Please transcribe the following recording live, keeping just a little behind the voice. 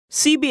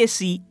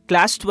CBSE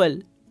Class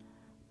 12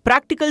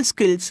 Practical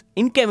Skills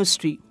in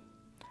Chemistry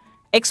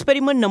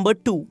Experiment number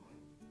 2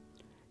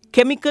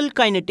 Chemical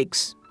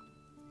Kinetics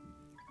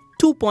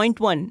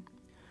 2.1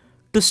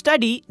 To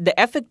study the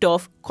effect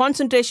of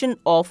concentration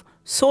of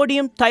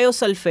sodium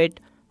thiosulfate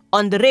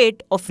on the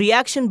rate of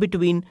reaction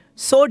between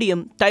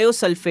sodium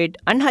thiosulfate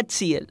and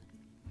HCl.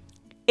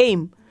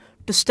 Aim: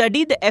 to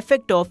study the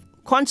effect of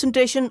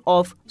concentration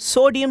of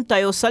sodium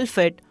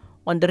thiosulfate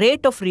on the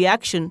rate of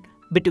reaction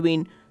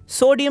between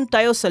sodium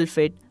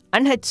thiosulfate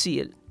and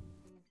HCl.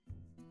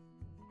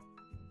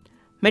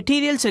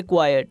 Materials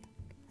required: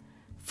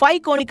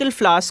 5 conical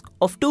flasks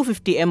of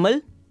 250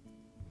 ml,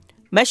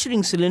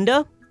 measuring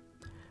cylinder,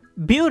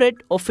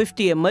 burette of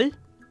 50 ml,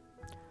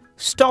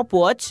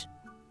 stopwatch,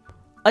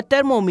 a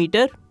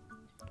thermometer,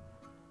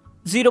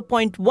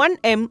 0.1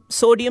 m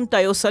sodium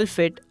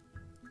thiosulfate,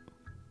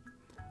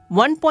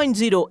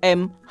 1.0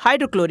 m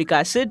hydrochloric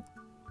acid,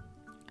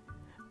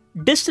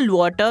 distilled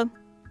water,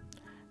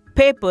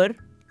 paper,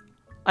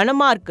 and a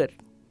marker.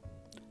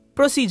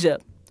 Procedure: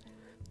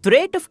 the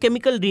rate of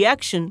chemical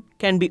reaction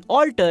can be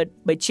altered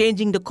by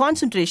changing the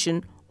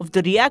concentration of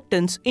the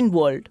reactants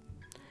involved.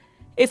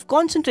 If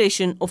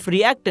concentration of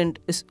reactant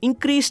is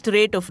increased,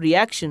 rate of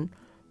reaction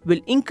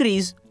will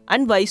increase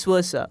and vice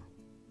versa.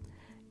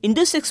 In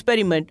this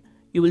experiment,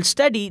 you will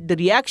study the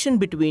reaction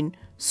between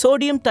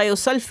sodium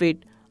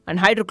thiosulfate and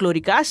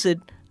hydrochloric acid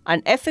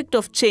and effect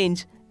of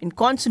change in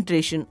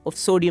concentration of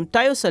sodium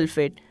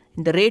thiosulfate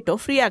in the rate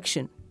of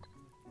reaction.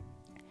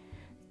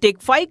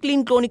 Take 5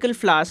 clean conical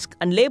flasks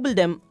and label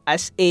them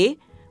as A,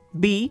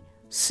 B,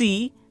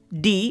 C,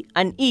 D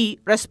and E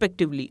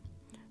respectively.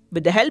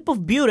 With the help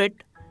of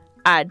burette,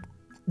 add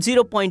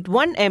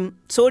 0.1 m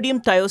sodium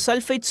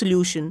thiosulfate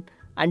solution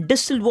and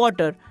distilled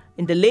water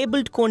in the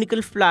labeled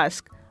conical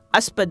flask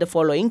as per the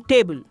following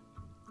table.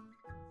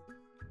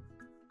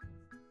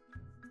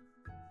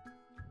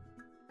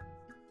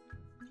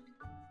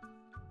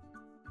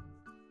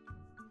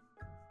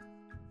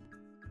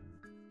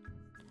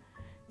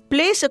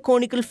 Place a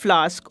conical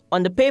flask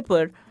on the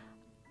paper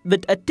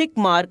with a tick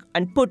mark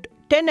and put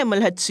 10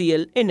 ml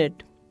HCl in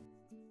it.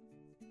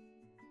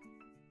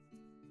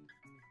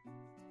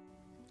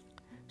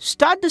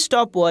 Start the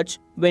stopwatch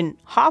when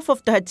half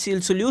of the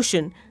HCl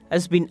solution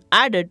has been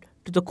added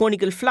to the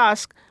conical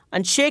flask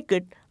and shake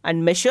it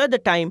and measure the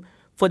time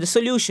for the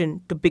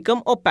solution to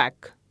become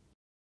opaque.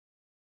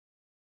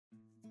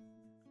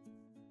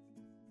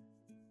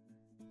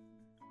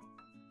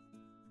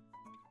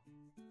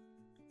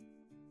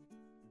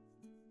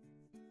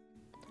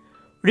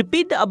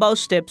 Repeat the above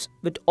steps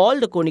with all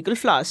the conical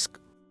flasks.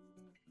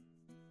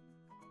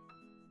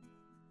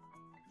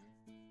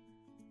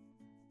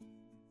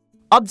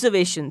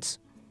 Observations: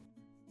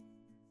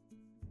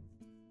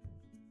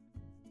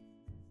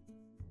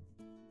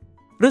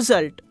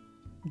 Result: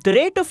 the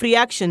rate of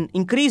reaction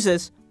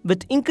increases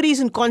with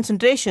increase in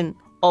concentration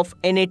of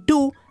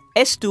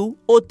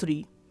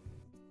Na2S2O3.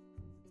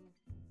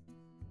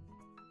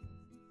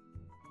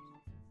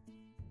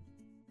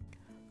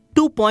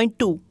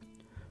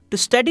 To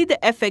study the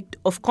effect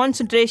of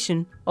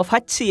concentration of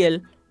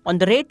HCl on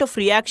the rate of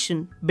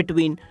reaction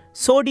between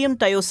sodium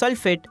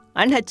thiosulfate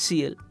and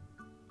HCl.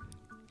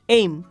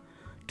 Aim: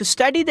 to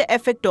study the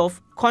effect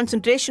of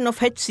concentration of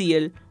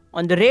HCl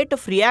on the rate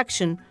of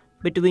reaction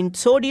between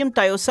sodium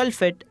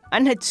thiosulfate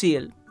and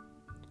HCl.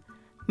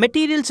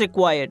 Materials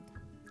required: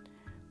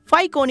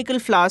 5 conical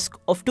flasks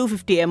of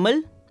 250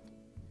 ml,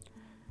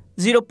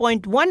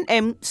 0.1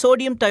 m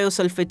sodium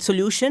thiosulfate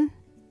solution,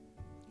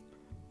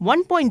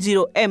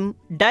 1.0 m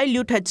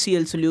dilute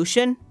HCl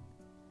solution,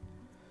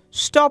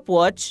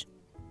 stopwatch,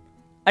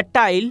 a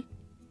tile,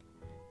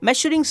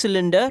 measuring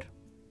cylinder,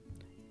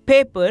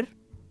 paper,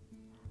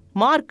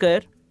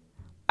 marker,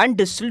 and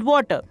distilled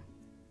water.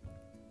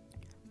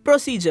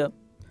 Procedure: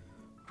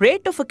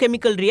 rate of a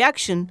chemical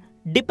reaction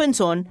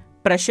depends on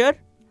pressure,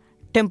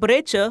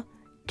 temperature,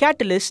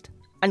 catalyst,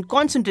 and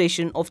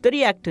concentration of the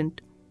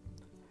reactant.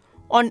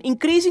 On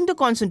increasing the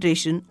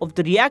concentration of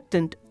the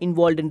reactant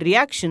involved in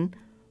reaction,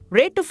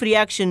 rate of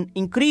reaction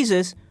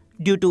increases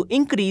due to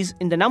increase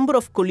in the number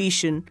of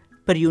collision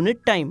per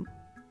unit time.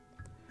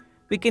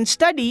 We can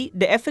study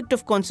the effect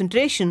of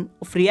concentration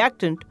of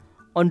reactant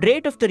on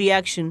rate of the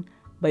reaction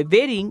by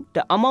varying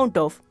the amount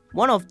of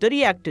one of the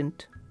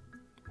reactant.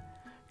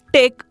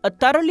 Take a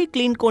thoroughly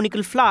clean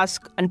conical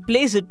flask and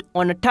place it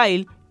on a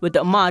tile with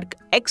a mark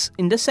X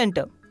in the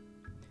center.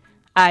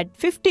 Add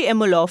 50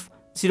 ml of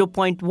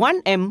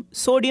 0.1 m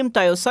sodium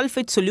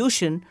thiosulfate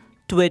solution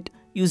to it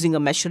using a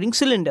measuring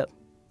cylinder.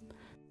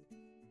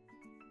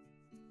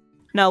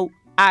 Now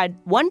add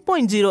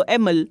 1.0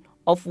 ml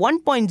of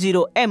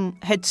 1.0 m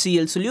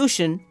HCl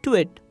solution to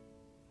it.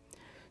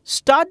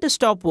 Start the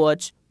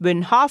stopwatch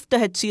when half the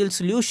HCl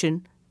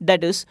solution,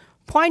 that is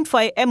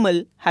 0.5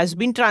 ml, has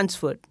been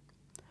transferred.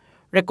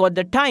 Record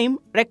the time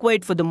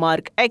required for the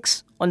mark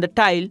X on the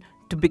tile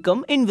to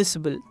become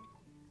invisible.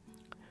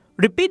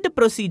 Repeat the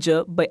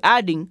procedure by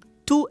adding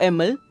 2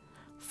 ml,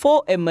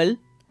 4 ml,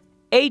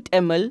 8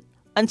 ml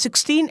and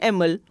 16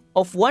 ml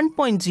of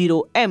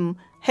 1.0 m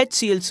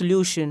HCl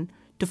solution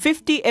to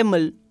 50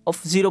 ml of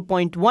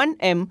 0.1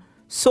 m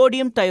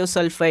sodium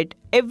thiosulfate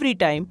every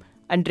time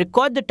and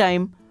record the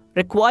time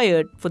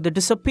required for the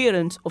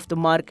disappearance of the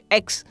mark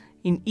X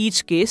in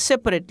each case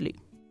separately.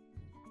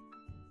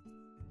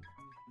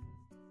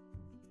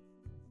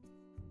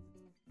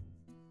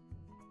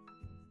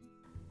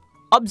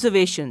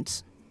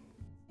 Observations.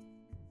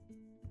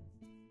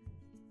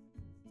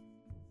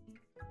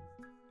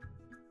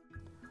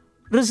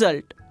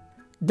 Result.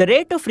 The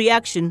rate of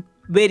reaction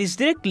varies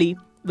directly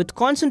with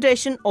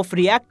concentration of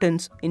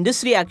reactants in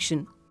this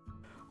reaction.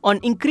 On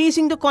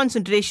increasing the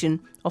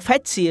concentration of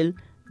HCl,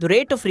 the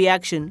rate of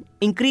reaction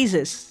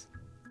increases.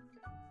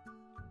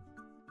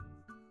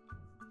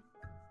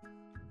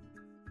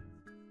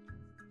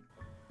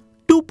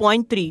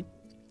 (2.3)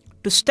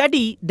 To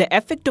study the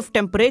effect of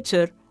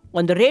temperature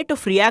on the rate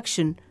of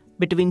reaction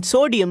between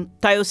sodium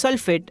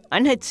thiosulfate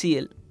and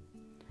HCl.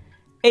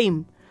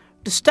 Aim: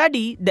 to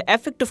study the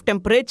effect of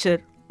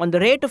temperature on the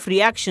rate of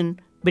reaction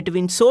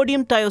between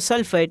sodium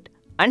thiosulfate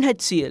and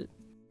HCl.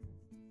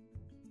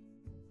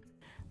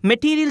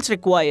 Materials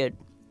required: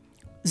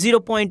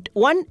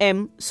 0.1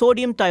 m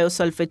sodium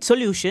thiosulfate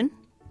solution,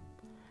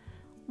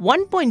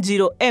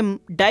 1.0 m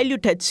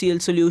dilute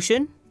HCl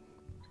solution,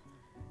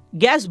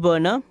 gas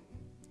burner,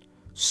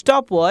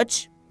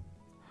 stopwatch,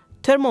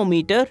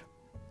 thermometer,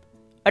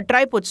 a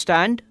tripod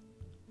stand,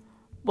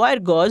 wire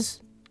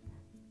gauze,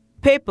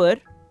 paper,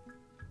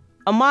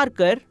 a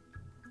marker,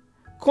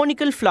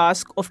 conical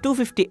flask of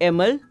 250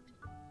 ml,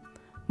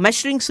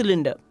 measuring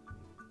cylinder.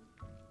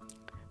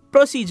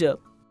 Procedure: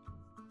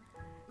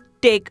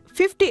 take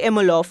 50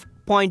 ml of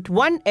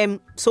 0.1 m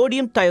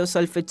sodium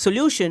thiosulfate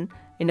solution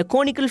in a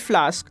conical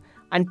flask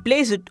and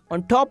place it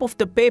on top of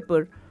the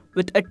paper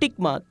with a tick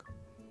mark.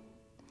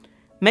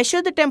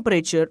 Measure the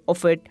temperature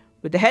of it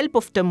with the help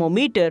of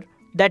thermometer,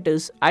 that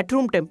is at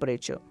room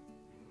temperature.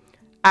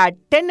 Add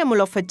 10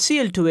 ml of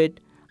HCl to it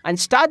and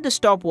start the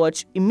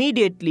stopwatch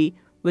immediately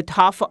with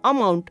half a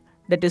amount,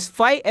 that is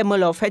 5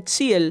 ml of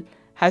HCl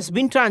has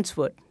been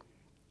transferred.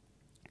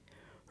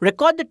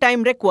 Record the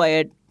time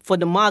required for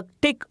the mark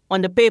tick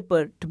on the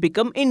paper to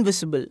become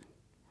invisible.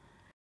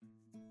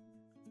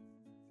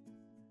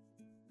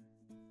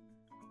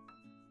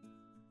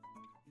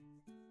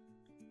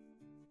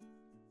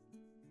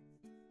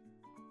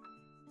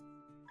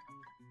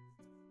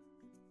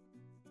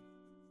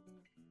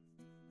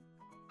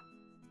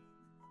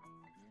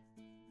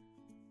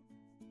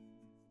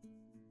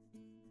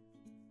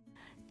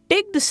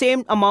 Take the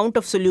same amount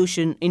of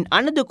solution in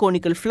another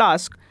conical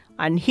flask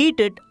and heat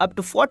it up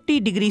to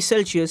 40 degrees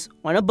Celsius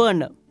on a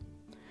burner.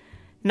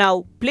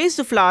 Now place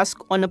the flask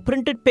on a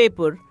printed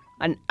paper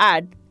and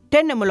add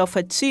 10 ml of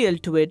HCl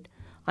to it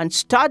and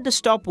start the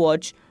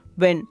stopwatch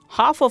when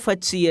half of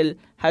HCl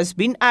has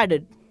been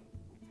added.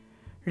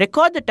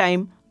 Record the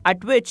time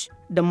at which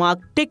the mark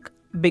tick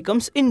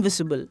becomes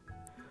invisible.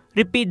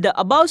 Repeat the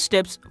above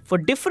steps for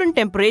different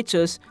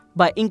temperatures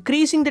by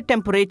increasing the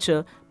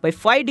temperature by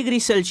 5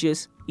 degrees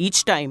Celsius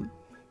each time.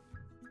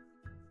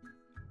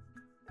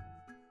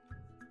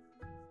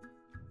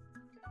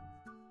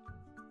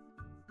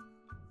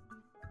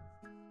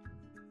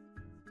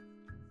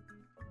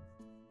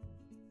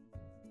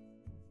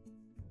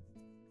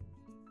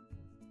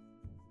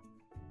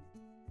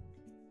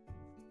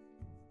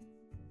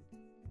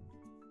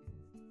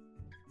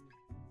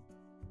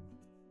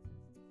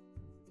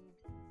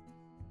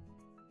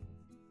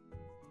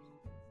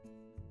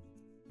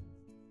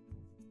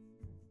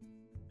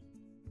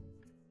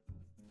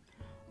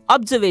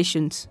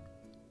 Observations.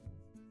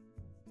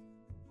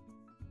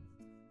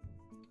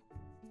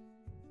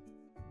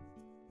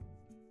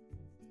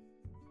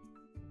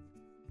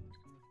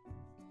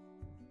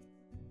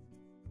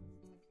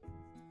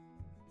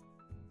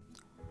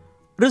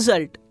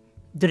 Result.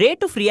 The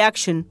rate of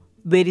reaction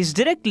varies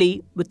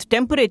directly with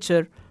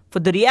temperature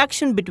for the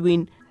reaction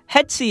between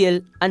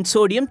HCl and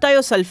sodium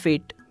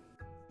thiosulfate.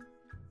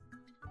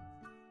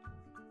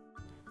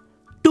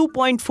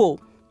 2.4.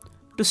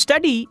 To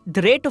study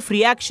the rate of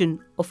reaction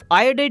of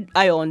iodide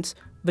ions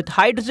with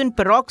hydrogen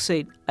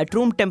peroxide at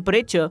room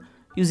temperature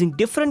using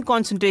different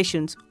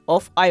concentrations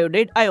of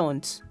iodide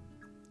ions.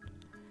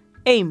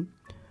 Aim: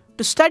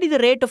 to study the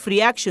rate of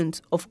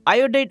reactions of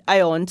iodide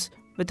ions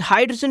with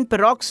hydrogen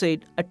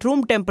peroxide at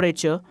room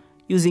temperature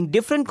using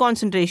different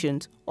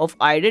concentrations of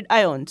iodide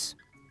ions.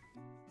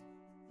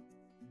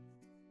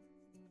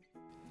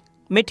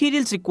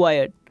 Materials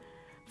required: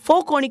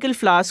 4 conical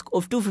flasks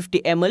of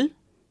 250 ml,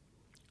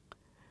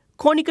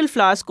 conical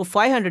flask of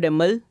 500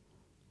 ml,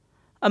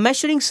 a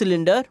measuring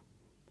cylinder,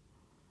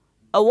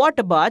 a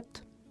water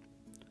bath,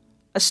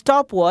 a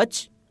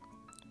stopwatch,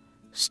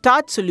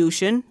 starch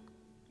solution,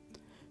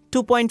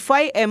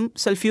 2.5 m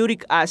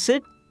sulfuric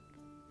acid,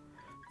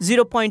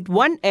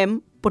 0.1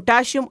 m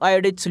potassium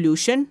iodide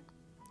solution,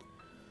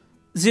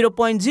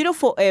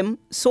 0.04 m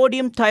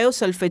sodium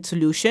thiosulfate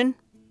solution,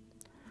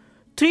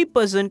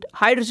 3%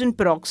 hydrogen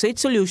peroxide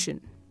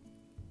solution.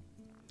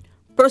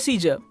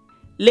 Procedure: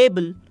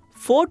 label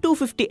 4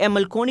 250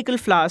 ml conical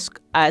flask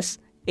as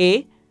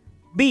A,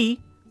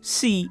 B,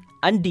 C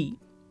and D.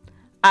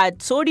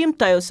 Add sodium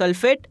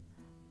thiosulfate,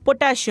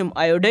 potassium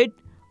iodide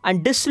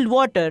and distilled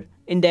water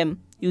in them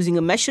using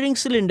a measuring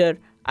cylinder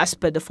as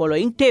per the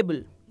following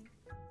table.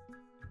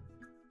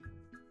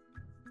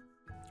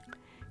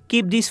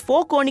 Keep these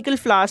 4 conical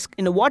flasks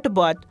in a water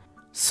bath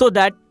so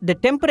that the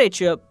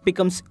temperature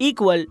becomes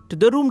equal to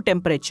the room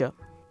temperature.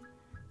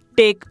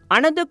 Take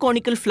another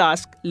conical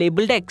flask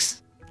labeled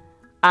X.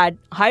 Add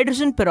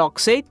hydrogen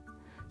peroxide,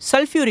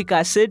 sulfuric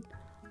acid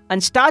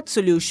and starch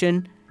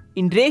solution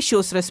in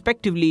ratios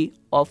respectively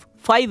of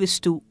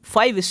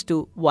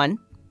 5:5:1.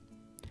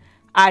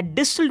 Add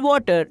distilled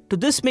water to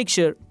this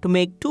mixture to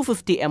make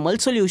 250 ml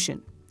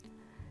solution.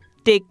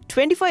 Take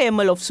 25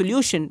 ml of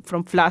solution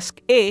from flask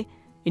A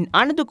in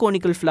another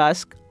conical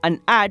flask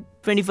and add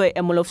 25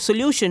 ml of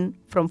solution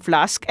from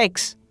flask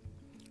X.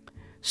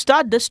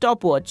 Start the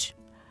stopwatch.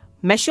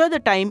 Measure the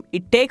time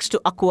it takes to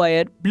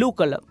acquire blue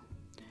color.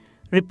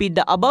 Repeat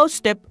the above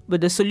step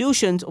with the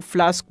solutions of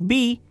flask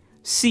B,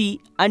 C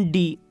and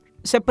D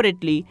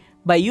separately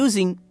by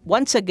using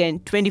once again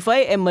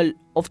 25 ml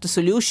of the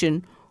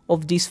solution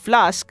of these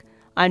flask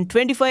and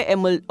 25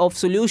 ml of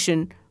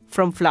solution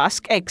from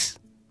flask X.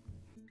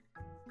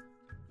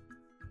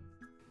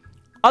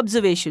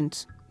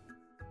 Observations.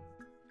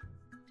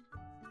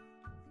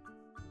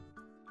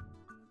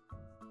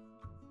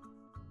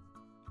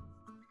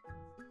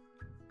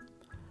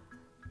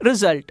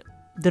 Result.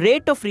 The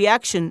rate of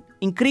reaction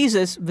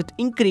increases with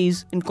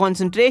increase in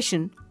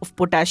concentration of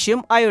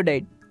potassium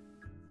iodide.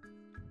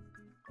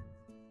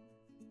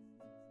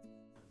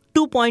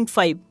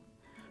 2.5.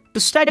 To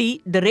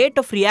study the rate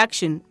of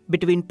reaction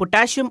between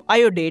potassium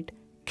iodate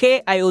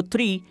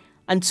KiO3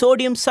 and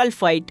sodium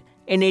sulfite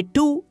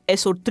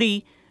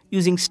Na2SO3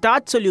 using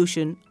starch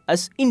solution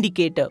as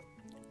indicator.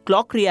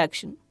 Clock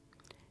reaction.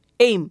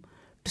 Aim.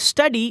 To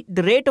study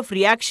the rate of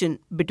reaction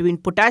between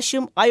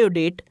potassium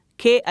iodate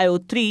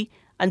KiO3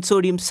 and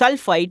sodium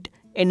sulfite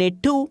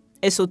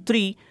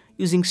Na2SO3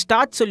 using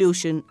starch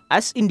solution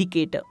as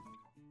indicator.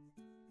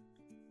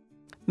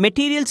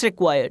 Materials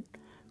required: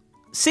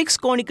 6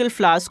 conical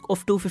flasks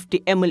of 250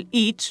 ml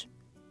each,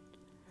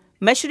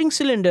 measuring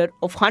cylinder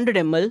of 100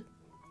 ml,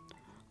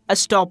 a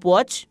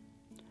stopwatch,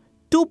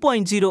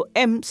 2.0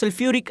 m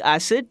sulfuric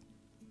acid,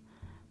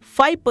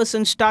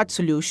 5% starch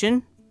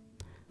solution,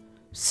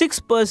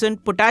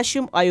 6%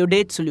 potassium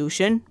iodate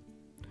solution,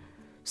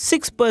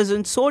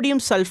 6% sodium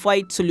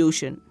sulfite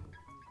solution.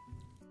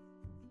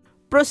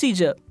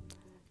 Procedure.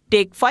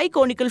 Take 5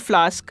 conical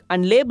flasks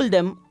and label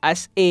them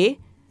as A,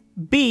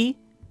 B,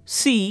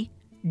 C,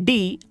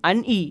 D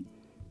and E.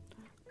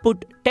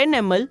 Put 10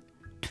 ml,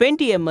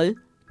 20 ml,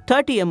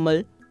 30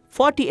 ml,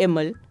 40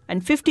 ml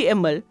and 50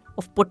 ml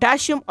of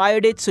potassium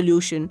iodate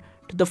solution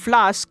to the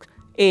flasks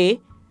A,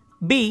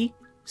 B,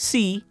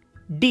 C,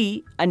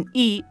 D and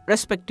E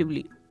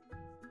respectively.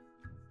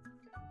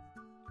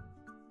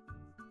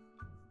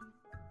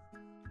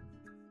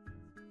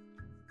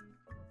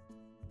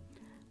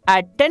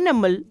 Add 10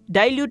 ml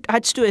dilute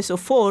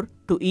H2SO4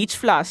 to each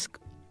flask.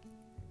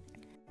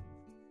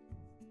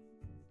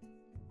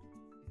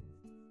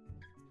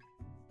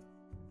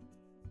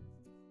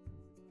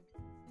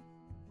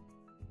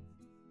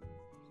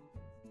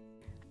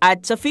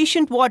 Add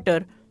sufficient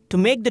water to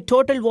make the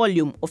total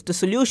volume of the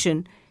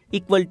solution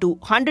equal to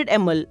 100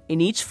 ml in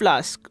each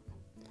flask.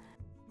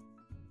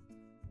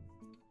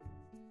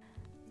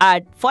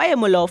 Add 5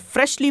 ml of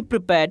freshly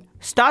prepared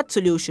starch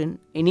solution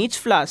in each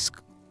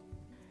flask.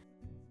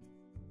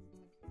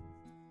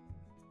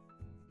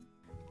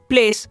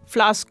 Place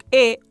flask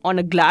A on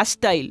a glass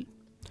tile.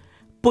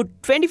 Put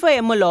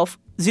 25 ml of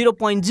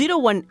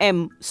 0.01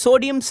 m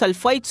sodium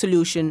sulfite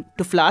solution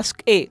to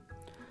flask A.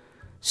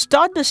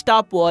 Start the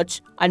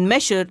stopwatch and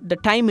measure the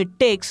time it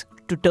takes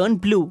to turn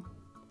blue.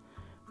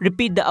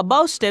 Repeat the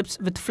above steps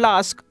with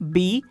flask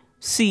B,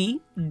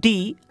 C,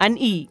 D and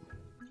E.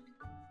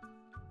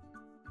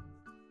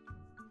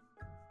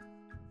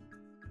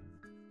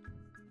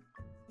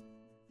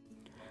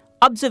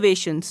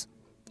 Observations.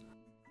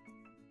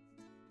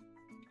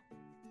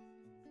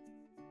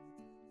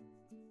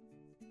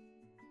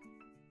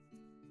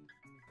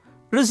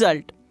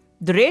 Result.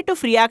 The rate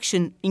of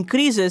reaction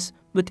increases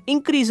with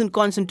increase in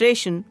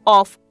concentration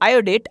of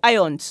iodate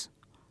ions.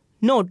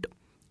 Note,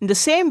 in the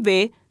same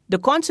way, the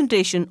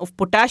concentration of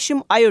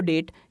potassium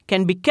iodate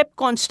can be kept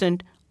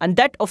constant and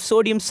that of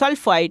sodium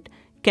sulfite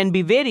can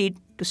be varied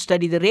to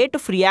study the rate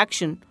of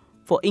reaction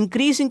for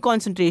increasing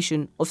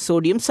concentration of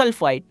sodium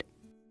sulfite.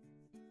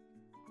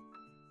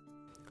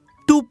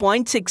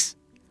 2.6.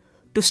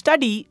 To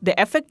study the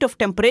effect of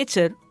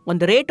temperature on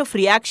the rate of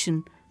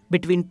reaction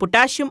between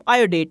potassium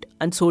iodate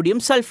and sodium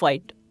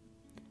sulfite.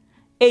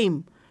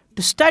 Aim.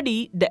 To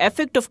study the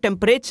effect of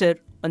temperature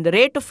on the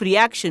rate of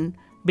reaction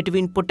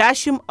between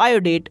potassium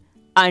iodate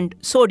and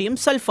sodium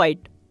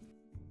sulfite.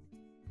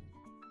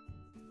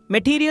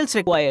 Materials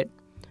required: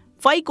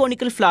 5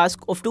 conical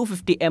flasks of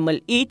 250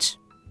 ml each,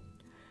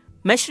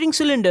 measuring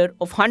cylinder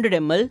of 100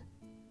 ml,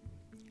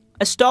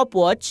 a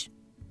stopwatch,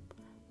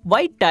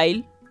 white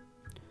tile,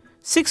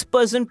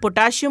 6%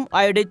 potassium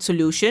iodate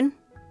solution,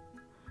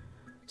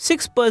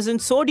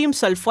 6% sodium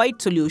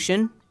sulfite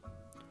solution,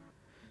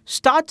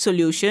 starch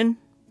solution,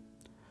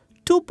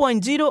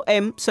 2.0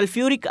 m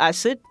sulfuric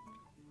acid,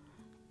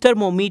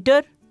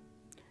 thermometer,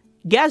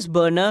 gas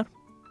burner,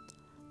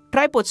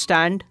 tripod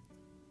stand,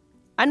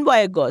 and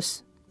wire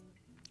gauze.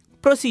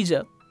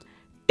 Procedure: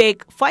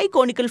 take 5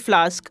 conical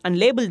flasks and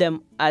label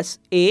them as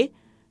A,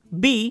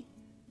 B,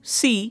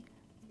 C,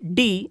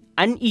 D,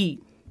 and E.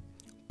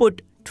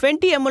 Put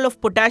 20 ml of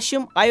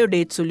potassium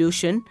iodate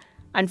solution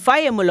and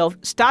 5 ml of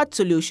starch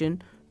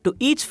solution to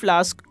each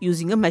flask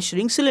using a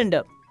measuring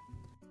cylinder.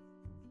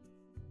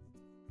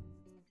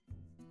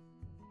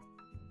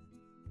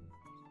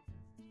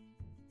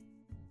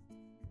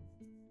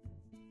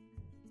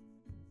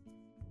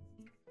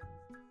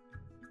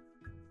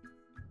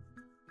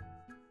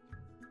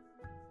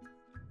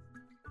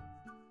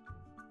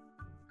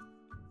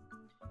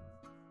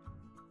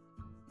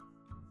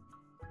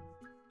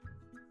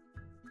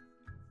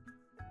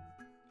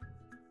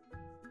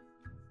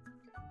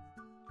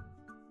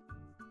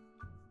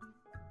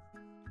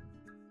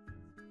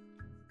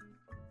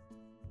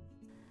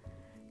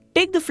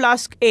 Take the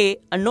flask A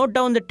and note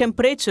down the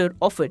temperature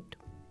of it.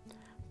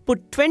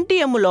 Put 20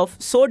 ml of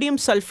sodium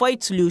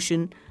sulfite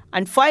solution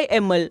and 5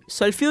 ml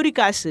sulfuric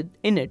acid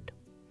in it.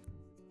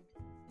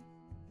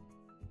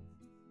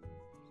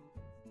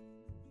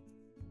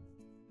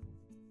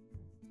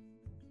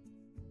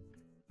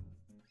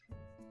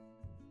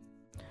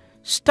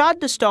 Start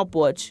the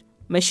stopwatch.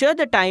 Measure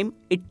the time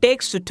it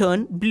takes to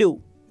turn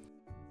blue.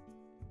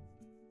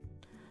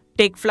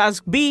 Take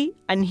flask B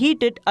and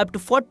heat it up to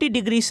 40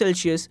 degrees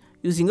Celsius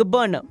using a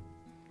burner.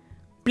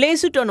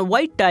 Place it on a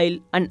white tile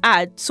and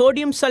add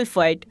sodium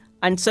sulfite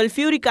and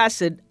sulfuric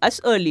acid as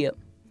earlier.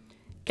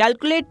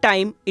 Calculate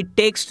time it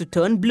takes to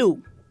turn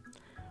blue.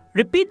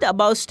 Repeat the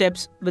above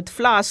steps with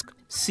flask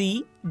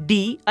C,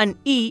 D, and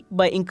E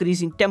by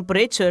increasing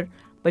temperature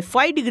by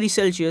 5 degrees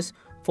Celsius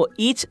for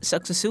each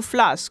successive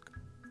flask.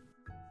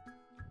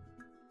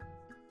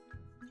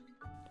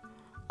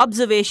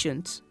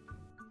 Observations: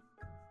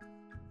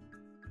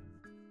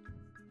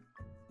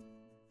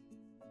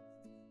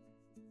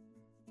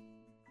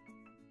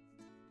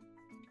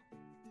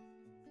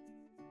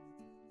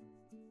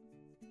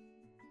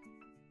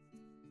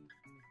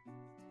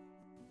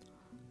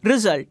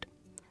 Result: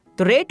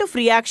 the rate of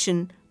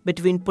reaction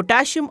between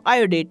potassium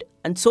iodate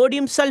and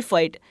sodium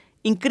sulfite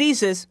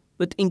increases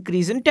with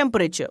increase in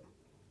temperature.